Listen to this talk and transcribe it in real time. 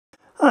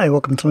Hi,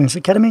 welcome to Linux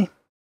Academy.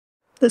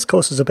 This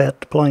course is about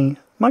deploying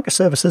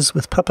microservices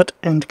with Puppet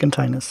and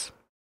containers.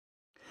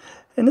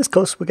 In this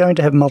course, we're going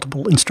to have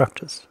multiple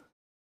instructors.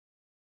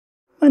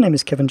 My name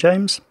is Kevin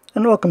James,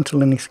 and welcome to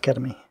Linux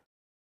Academy.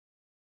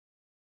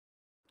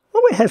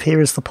 What we have here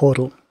is the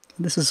portal.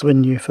 This is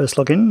when you first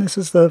log in. This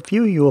is the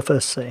view you will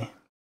first see.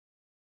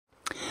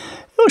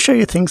 It will show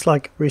you things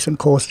like recent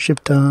courses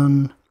you've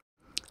done.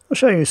 It will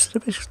show you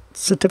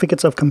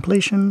certificates of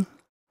completion.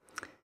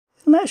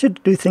 It allows you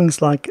to do things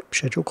like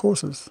schedule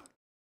courses.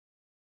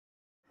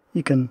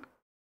 It'll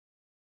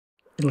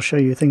show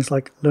you things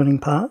like learning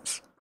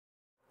paths,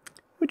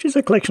 which is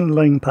a collection of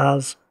learning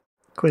paths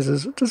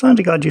quizzes designed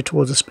to guide you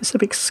towards a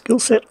specific skill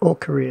set or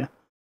career.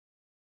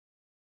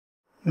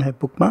 You have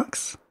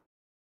bookmarks.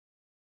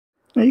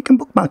 Now you can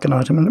bookmark an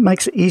item and it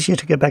makes it easier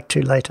to go back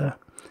to later.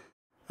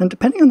 And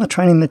depending on the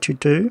training that you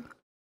do,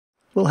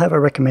 we'll have a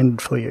recommended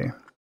for you.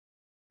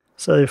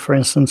 So for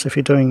instance, if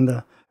you're doing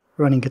the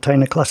running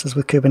container clusters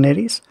with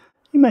Kubernetes,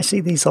 you may see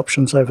these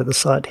options over the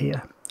side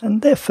here.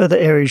 And they're further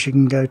areas you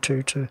can go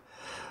to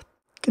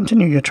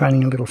continue your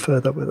training a little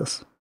further with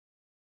us.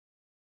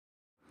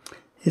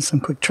 Here's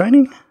some quick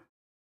training,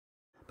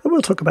 but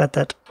we'll talk about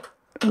that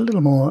a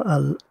little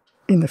more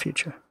in the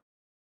future.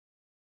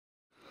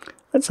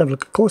 Let's have a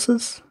look at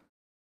courses.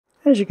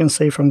 As you can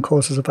see from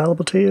courses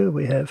available to you,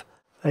 we have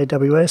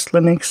AWS,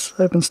 Linux,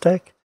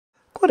 OpenStack,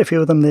 quite a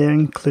few of them there,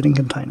 including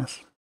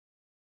containers.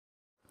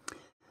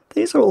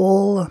 These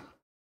all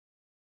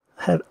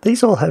have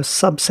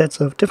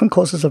subsets of different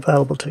courses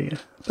available to you,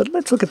 but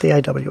let's look at the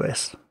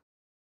AWS.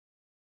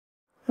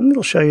 And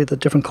it'll show you the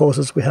different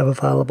courses we have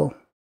available.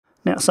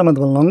 Now, some of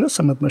them are longer,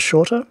 some of them are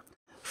shorter.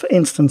 For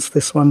instance,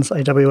 this one's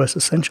AWS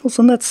Essentials,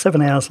 and that's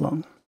 7 hours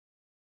long.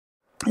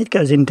 It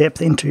goes in depth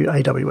into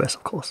AWS,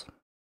 of course.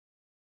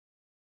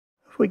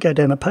 If we go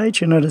down a page,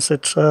 you notice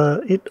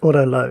that it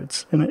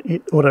auto-loads and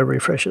it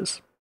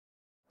auto-refreshes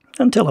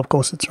until, of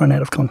course, it's run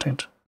out of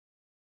content.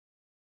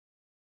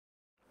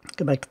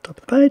 Go back to the top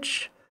of the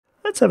page.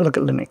 Let's have a look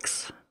at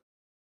Linux.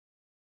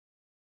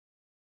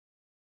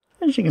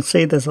 As you can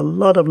see, there's a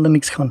lot of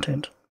Linux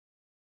content.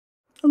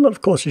 A lot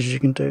of courses you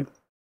can do.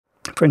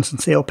 For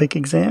instance, the LPIC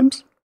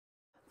exams.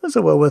 Those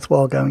are well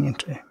worthwhile going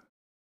into.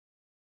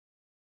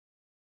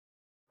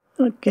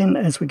 And again,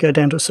 as we go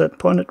down to a certain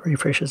point, it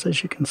refreshes,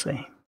 as you can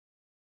see.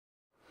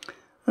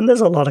 And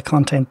there's a lot of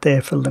content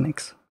there for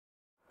Linux.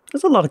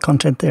 There's a lot of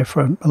content there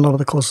for a lot of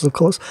the courses, of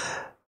course.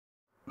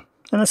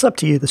 And it's up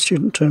to you, the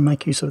student, to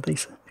make use of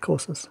these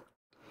courses.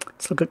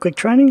 Let's look at quick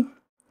training.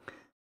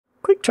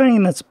 Quick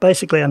training that's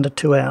basically under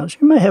 2 hours.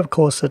 You may have a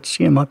course that's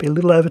might be a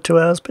little over 2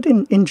 hours, but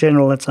in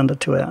general it's under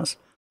 2 hours.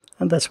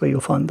 And that's where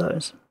you'll find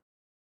those.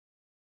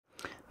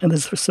 And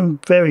there's some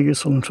very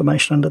useful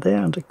information under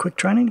there, under quick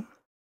training.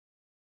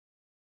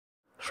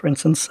 For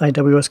instance,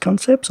 AWS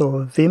Concepts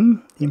or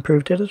Vim, the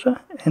improved editor,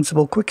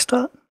 Ansible Quick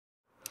Start.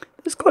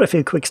 There's quite a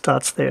few quick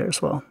starts there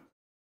as well.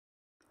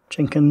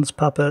 Jenkins,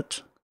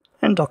 Puppet,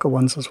 and Docker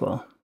ones as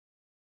well.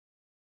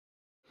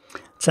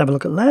 Let's have a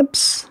look at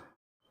labs.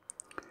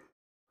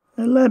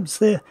 The labs,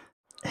 they're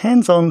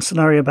hands-on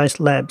scenario-based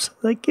labs.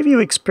 They give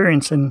you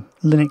experience in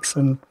Linux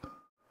and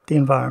the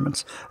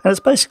environments. And it's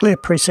basically a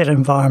preset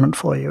environment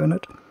for you, and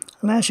it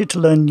allows you to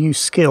learn new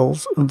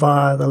skills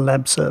via the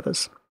lab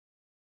servers.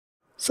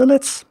 So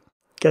let's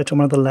go to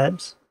one of the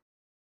labs.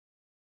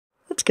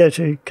 Let's go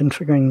to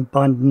configuring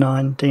bind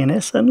 9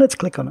 DNS and let's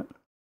click on it.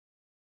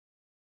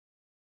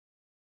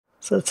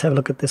 So let's have a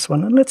look at this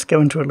one and let's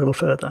go into it a little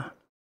further.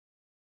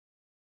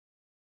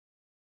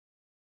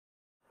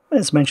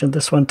 As mentioned,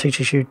 this one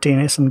teaches you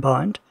DNS and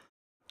bind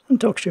and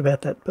talks to you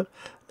about that, but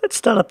let's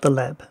start up the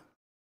lab.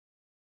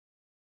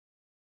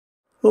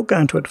 We'll go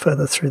into it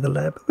further through the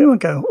lab. We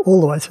won't go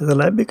all the way through the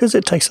lab because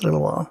it takes a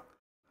little while,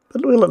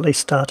 but we'll at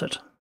least start it.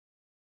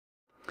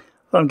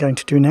 What I'm going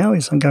to do now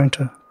is I'm going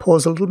to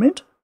pause a little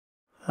bit,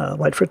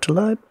 wait for it to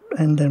load,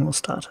 and then we'll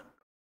start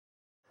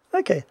it.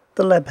 Okay,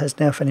 the lab has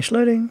now finished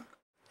loading.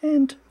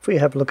 And if we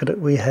have a look at it,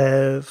 we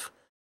have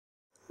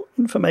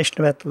information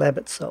about the lab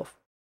itself.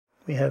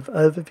 We have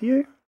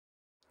overview,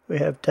 we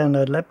have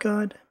download lab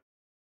guide.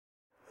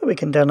 We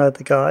can download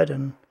the guide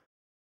and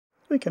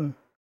we can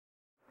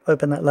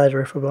open that later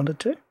if we wanted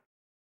to.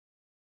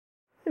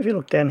 If you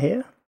look down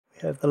here,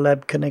 we have the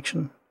lab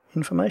connection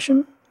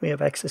information, we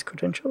have access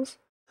credentials.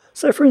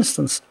 So for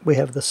instance, we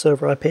have the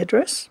server IP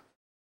address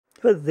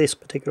for this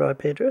particular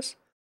IP address.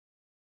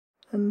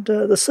 And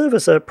the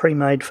servers are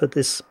pre-made for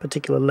this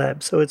particular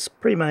lab, so it's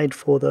pre-made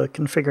for the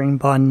configuring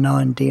bind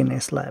 9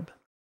 DNS lab.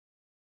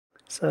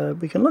 So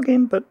we can log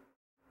in, but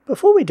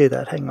before we do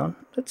that, hang on,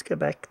 let's go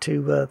back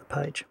to the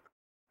page.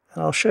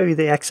 And I'll show you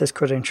the access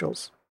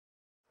credentials.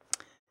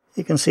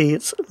 You can see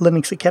it's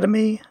Linux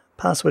Academy,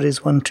 password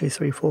is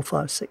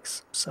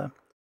 123456, so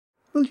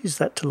we'll use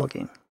that to log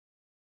in.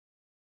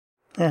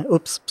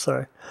 Oops,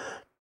 sorry.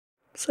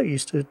 So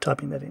used to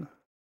typing that in.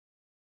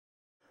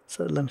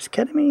 So Linux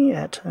Academy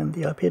and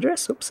the IP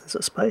address. Oops, there's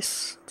a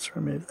space. Let's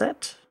remove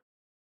that.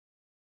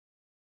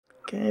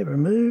 Okay,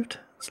 removed.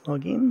 Let's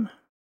log in.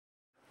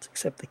 Let's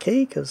accept the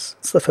key because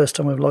it's the first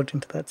time we've logged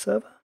into that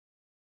server.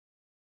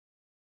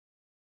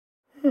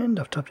 And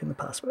I've typed in the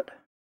password.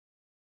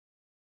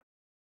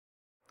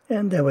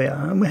 And there we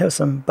are. And we have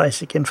some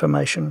basic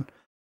information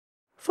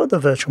for the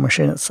virtual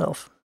machine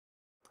itself.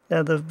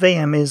 Now the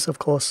VM is, of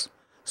course,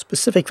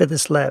 specific for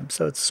this lab,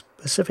 so it's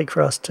specific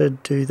for us to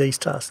do these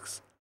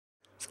tasks.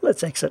 So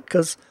let's exit,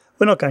 because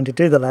we're not going to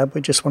do the lab,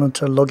 we just wanted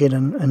to log in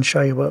and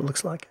show you what it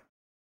looks like.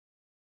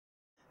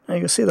 Now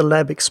you'll see the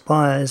lab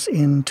expires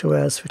in 2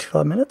 hours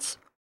 55 minutes.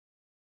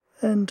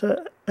 And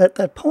at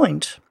that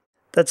point,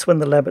 that's when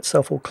the lab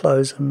itself will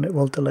close and it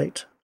will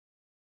delete.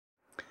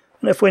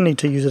 And if we need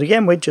to use it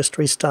again, we just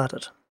restart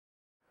it.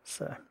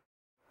 So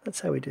that's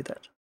how we do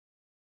that.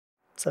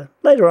 So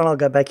later on I'll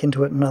go back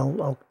into it and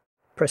I'll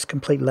press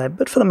complete lab,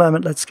 but for the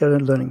moment let's go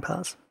to learning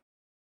paths.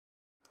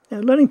 Now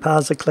learning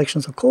paths are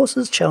collections of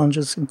courses,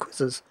 challenges and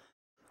quizzes,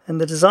 and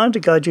they're designed to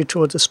guide you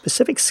towards a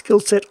specific skill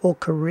set or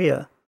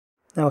career.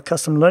 Now a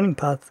custom learning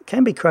path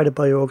can be created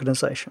by your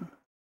organisation.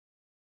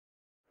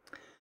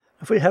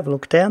 If we have a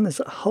look down,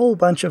 there's a whole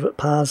bunch of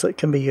paths that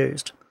can be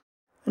used.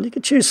 And you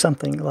could choose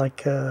something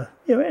like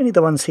any of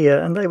the ones here,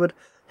 and they would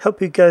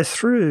help you go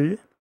through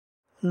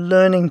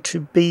learning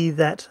to be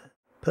that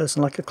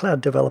person, like a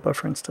cloud developer,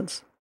 for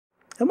instance.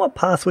 And what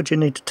path would you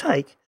need to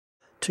take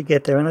to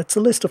get there? And it's a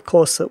list, of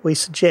course, that we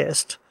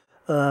suggest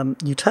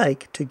you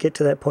take to get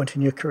to that point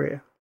in your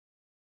career.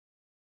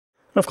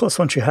 And of course,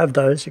 once you have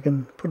those, you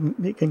can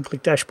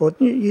click dashboard,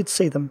 and you'd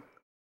see them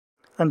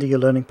under your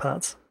learning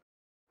paths.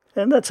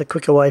 And that's a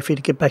quicker way for you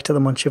to get back to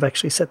them once you've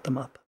actually set them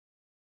up.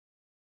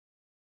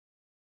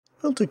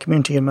 We'll do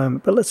community in a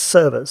moment, but let's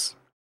servers.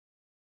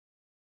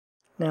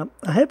 Now,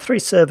 I have 3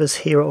 servers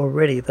here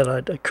already that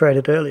I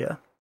created earlier.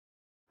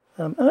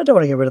 And I don't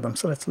want to get rid of them,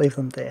 so let's leave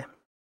them there.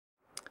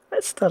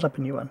 Let's start up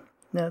a new one.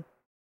 Now,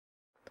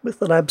 with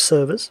the lab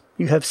servers,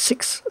 you have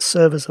 6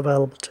 servers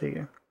available to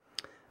you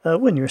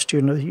when you're a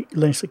student of the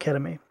Linux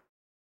Academy.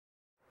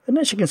 And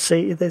as you can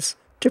see, there's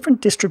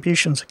different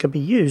distributions that can be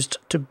used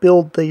to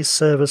build these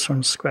servers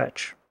from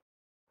scratch.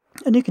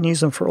 And you can use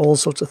them for all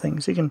sorts of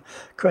things. You can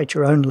create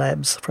your own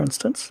labs, for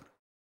instance.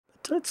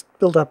 But let's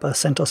build up a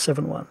CentOS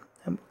 7.1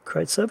 and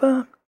create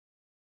server.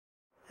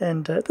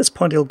 And at this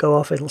point, it'll go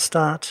off, it'll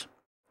start,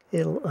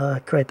 it'll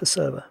create the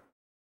server.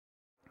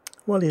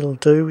 What it'll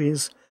do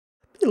is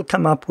it'll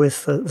come up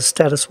with the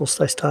status will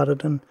stay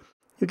started, and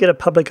you'll get a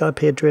public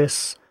IP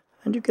address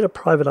and you get a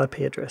private IP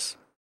address.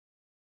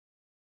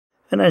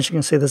 And as you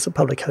can see, there's the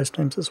public host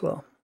names as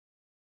well.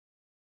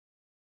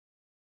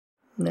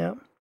 Now,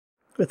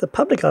 with the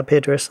public IP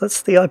address,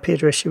 that's the IP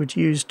address you would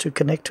use to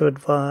connect to it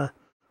via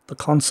the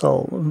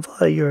console and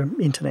via your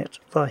internet,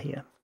 via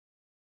here.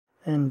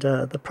 And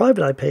the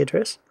private IP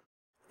address,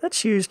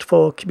 that's used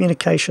for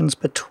communications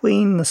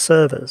between the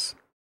servers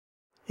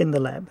in the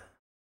lab,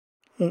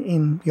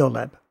 in your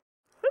lab.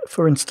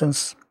 For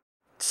instance,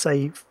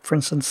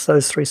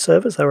 those 3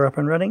 servers, they were up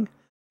and running.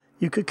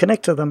 You could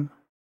connect to them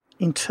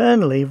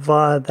internally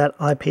via that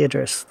IP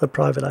address, the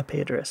private IP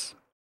address.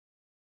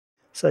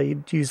 So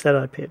you'd use that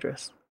IP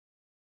address.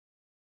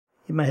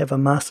 You may have a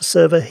master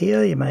server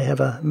here, you may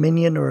have a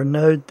minion or a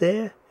node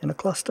there in a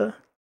cluster,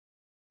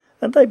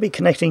 and they'd be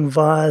connecting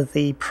via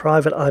the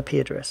private IP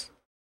address.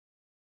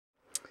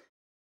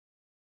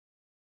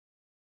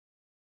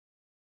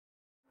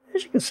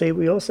 As you can see,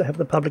 we also have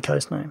the public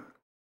host name.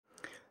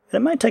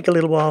 And it may take a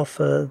little while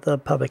for the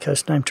public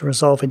host name to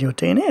resolve in your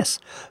DNS,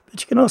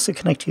 but you can also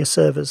connect to your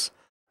servers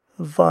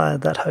via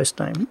that host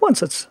name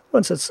once it's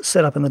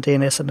set up in the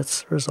DNS and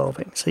it's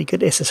resolving. So you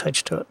could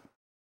SSH to it.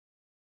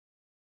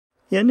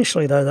 Yeah,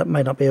 initially though, that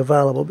may not be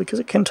available because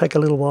it can take a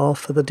little while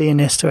for the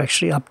DNS to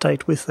actually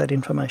update with that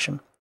information.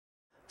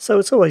 So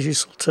it's always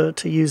useful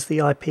to use the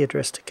IP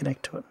address to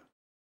connect to it.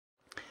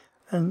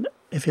 And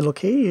if you look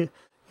here,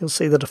 you'll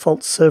see the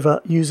default server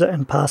user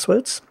and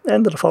passwords,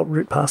 and the default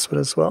root password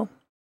as well.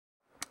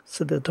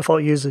 So the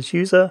default user is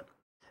user,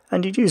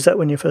 and you'd use that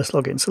when you first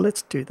log in. So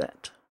let's do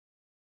that.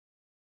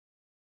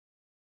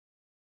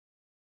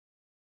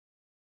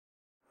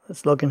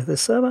 Let's log into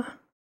this server,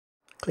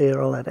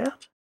 clear all that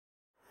out,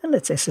 and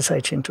let's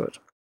SSH into it.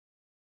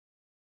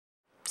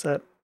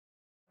 So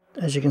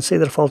as you can see,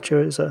 the default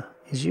user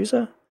is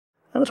user,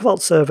 and the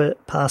default server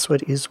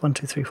password is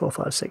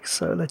 123456.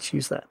 So let's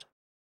use that.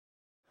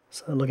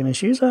 So log in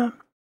as user,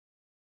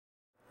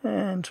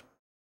 and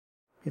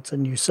it's a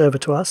new server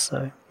to us,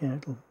 so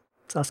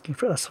it's asking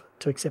for us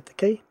to accept the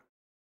key.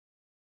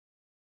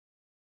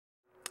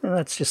 And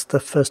that's just the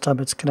first time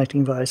it's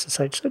connecting via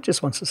SSH, so it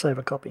just wants to save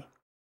a copy.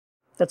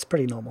 That's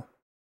pretty normal.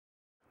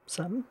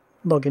 So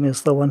login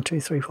is the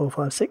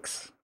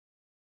 123456.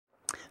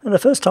 And the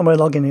first time we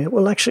log in, it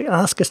will actually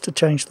ask us to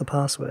change the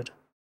password.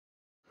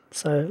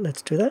 So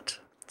let's do that.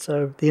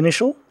 So the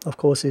initial, of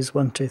course, is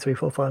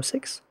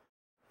 123456,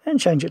 and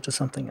change it to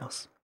something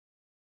else.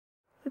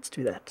 Let's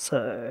do that.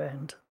 So,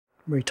 and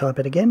retype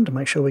it again to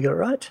make sure we got it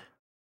right.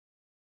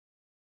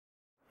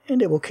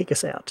 And it will kick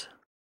us out.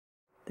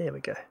 There we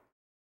go.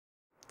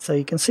 So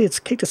you can see it's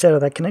kicked us out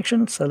of that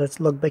connection, so let's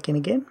log back in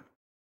again.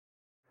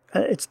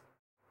 It's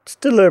it's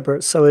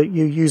deliberate, so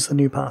you use the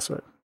new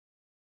password.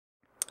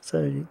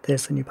 So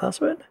there's the new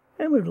password,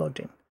 and we've logged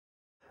in.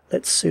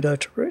 Let's sudo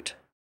to root,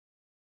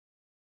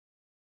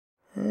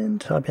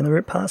 and type in the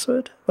root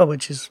password, well,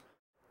 which is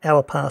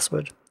our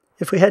password.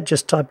 If we had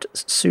just typed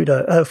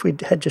sudo, if we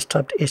had just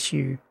typed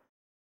su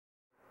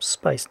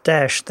space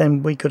dash,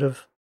 then we could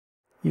have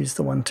used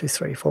the 1, 2,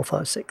 3, 4,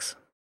 5, 6,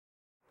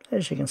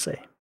 as you can see.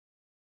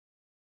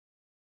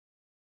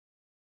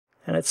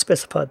 And it's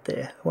specified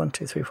there, 1,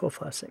 2, 3, 4,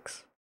 5,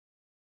 6.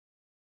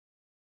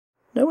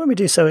 Now when we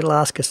do so, it'll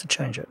ask us to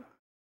change it.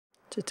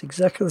 It's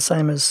exactly the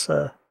same as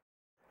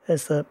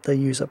the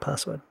user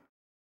password.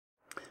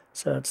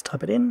 So let's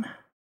type it in,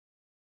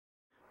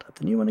 type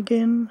the new one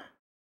again,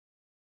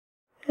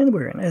 and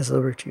we're in as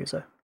the root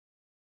user.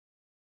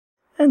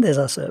 And there's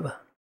our server.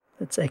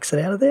 Let's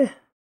exit out of there.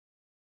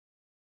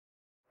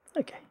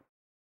 Okay.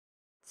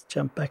 Let's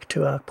jump back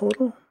to our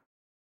portal.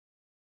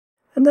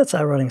 And that's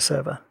our running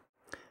server.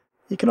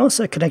 You can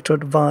also connect to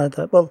it via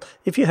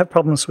if you have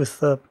problems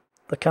with the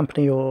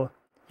company or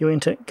your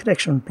internet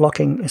connection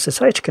blocking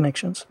SSH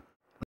connections,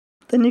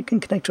 then you can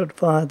connect to it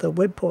via the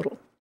web portal.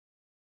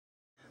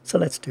 So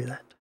let's do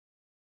that.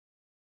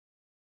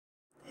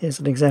 Here's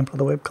an example of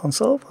the web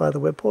console via the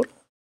web portal.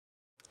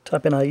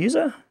 Type in our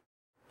user,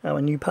 our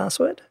new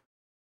password,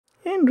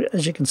 and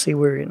as you can see,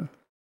 we're in.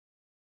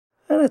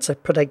 And it's a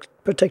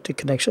protected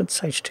connection. It's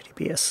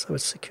HTTPS, so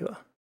it's secure.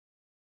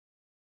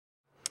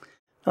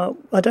 Now,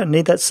 I don't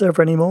need that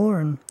server anymore,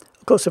 and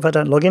of course, if I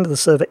don't log into the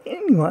server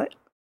anyway,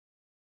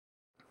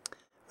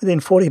 within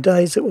 40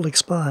 days it will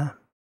expire.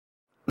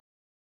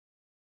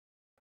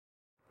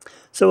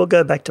 So we'll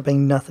go back to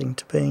being nothing,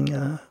 to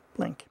being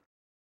blank.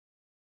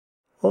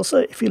 Also,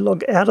 if you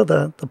log out of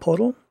the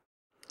portal,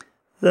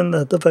 then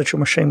the virtual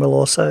machine will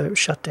also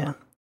shut down.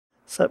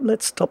 So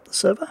let's stop the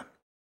server.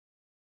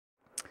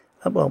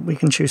 Well, we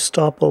can choose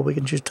stop or we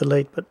can choose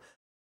delete, but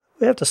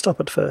we have to stop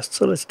it first,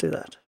 so let's do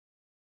that.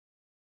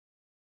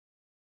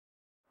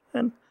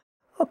 And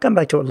I'll come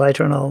back to it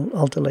later and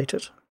I'll delete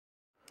it.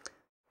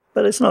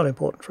 But it's not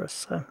important for us,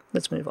 so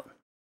let's move on.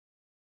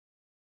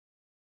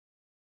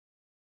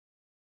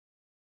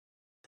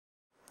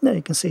 Now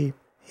you can see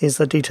here's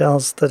the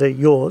details that are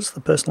yours,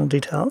 the personal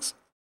details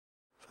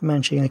for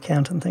managing an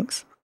account and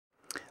things.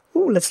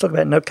 Ooh, let's talk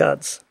about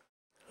Notecards.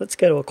 Let's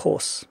go to a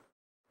course.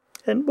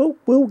 And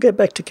we'll get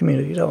back to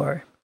community, don't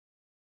worry.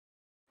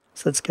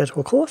 So let's go to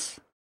a course.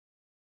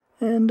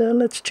 And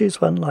let's choose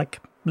one like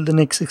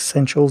Linux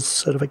Essentials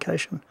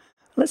Certification.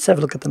 Let's have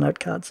a look at the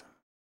Notecards.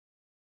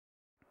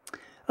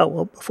 Oh,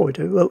 well, before we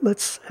do,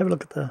 let's have a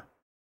look at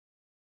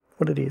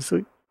what it is.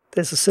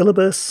 There's a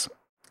syllabus,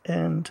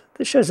 and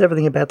this shows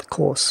everything about the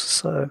course.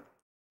 So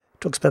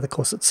it talks about the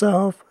course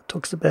itself, it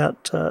talks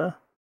about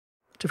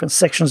different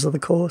sections of the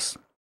course.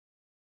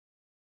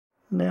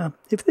 Now,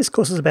 if this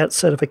course is about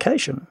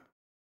certification,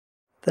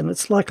 then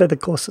it's likely the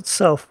course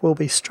itself will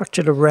be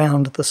structured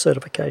around the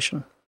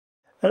certification.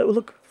 And it will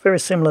look very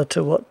similar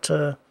to what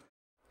the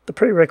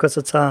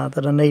prerequisites are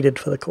that are needed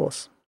for the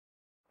course.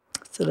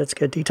 So let's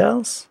go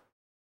details.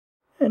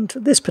 And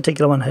this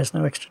particular one has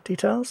no extra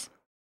details,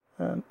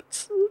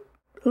 but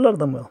a lot of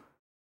them will.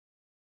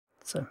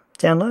 So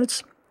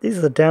downloads. These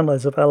are the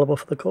downloads available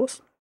for the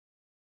course.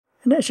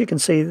 And as you can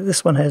see,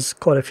 this one has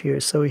quite a few.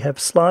 So we have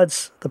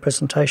slides, the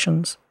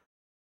presentations.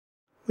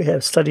 We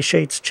have study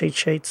sheets, cheat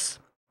sheets.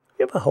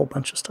 We have a whole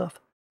bunch of stuff.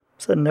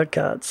 So note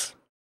cards.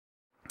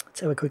 Let's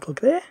have a quick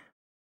look there.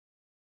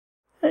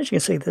 As you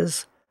can see,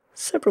 there's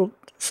several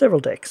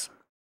decks.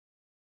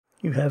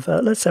 You have.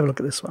 Let's have a look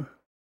at this one.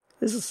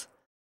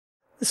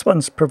 This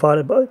one's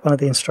provided by one of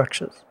the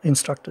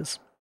instructors.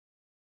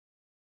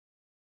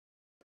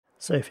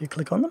 So if you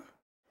click on them,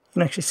 you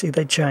can actually see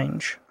they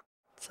change.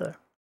 So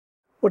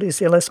what is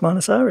the ls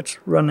minus r? It's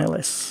run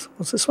ls.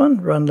 What's this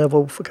one? Run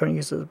level for current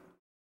users.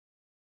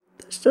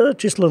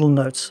 Just little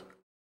notes.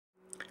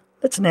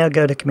 Let's now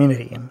go to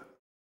community.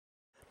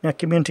 Now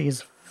community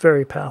is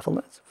very powerful.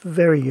 It's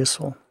very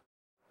useful.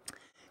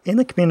 In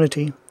the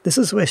community, this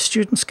is where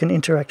students can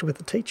interact with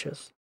the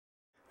teachers.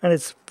 And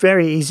it's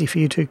very easy for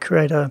you to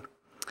create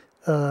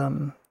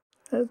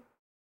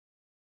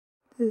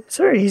it's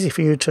very easy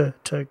for you to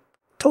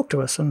talk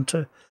to us and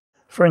to,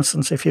 for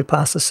instance, if you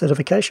pass a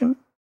certification,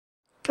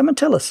 come and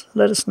tell us,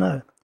 let us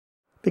know.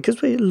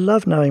 Because we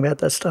love knowing about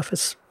that stuff.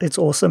 It's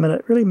awesome and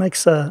it really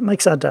makes our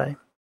day.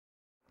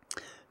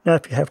 Now,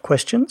 if you have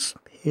questions,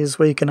 here's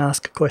where you can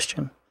ask a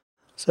question.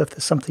 So if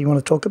there's something you want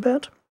to talk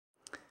about,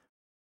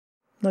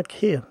 like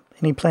here,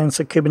 any plans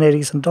for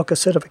Kubernetes and Docker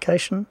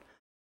certification,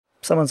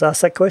 someone's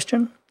asked that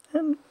question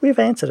and we've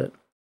answered it.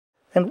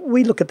 And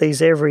we look at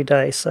these every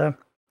day. So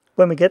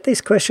when we get these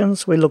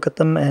questions, we look at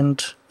them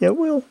and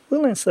we'll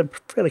answer them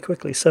fairly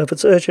quickly. So if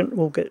it's urgent,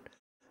 we'll get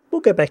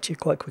back to you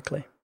quite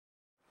quickly.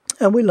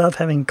 And we love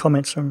having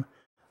comments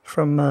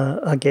from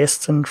our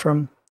guests and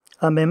from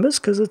our members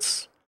because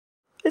it's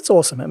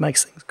awesome. It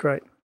makes things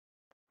great.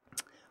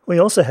 We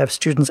also have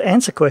students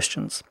answer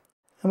questions,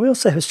 and we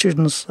also have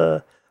students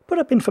put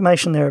up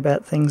information there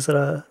about things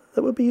that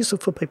would be useful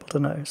for people to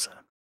know.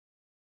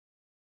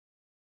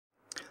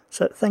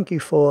 So thank you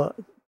for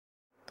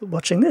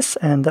watching this,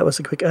 and that was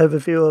a quick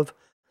overview of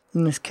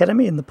Linux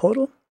Academy in the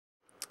portal.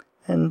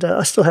 And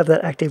I still have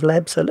that active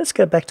lab, so let's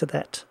go back to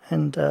that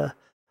and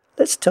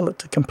let's tell it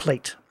to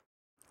complete.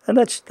 And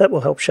that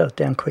will help shut it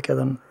down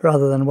quicker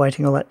rather than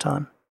waiting all that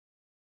time.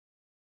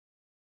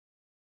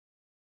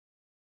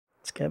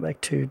 Let's go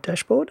back to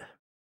dashboard.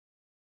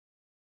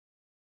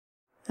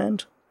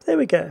 And there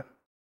we go.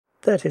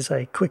 That is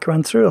a quick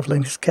run through of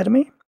Linux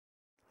Academy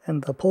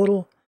and the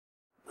portal.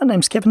 My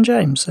name's Kevin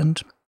James,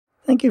 and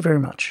thank you very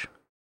much.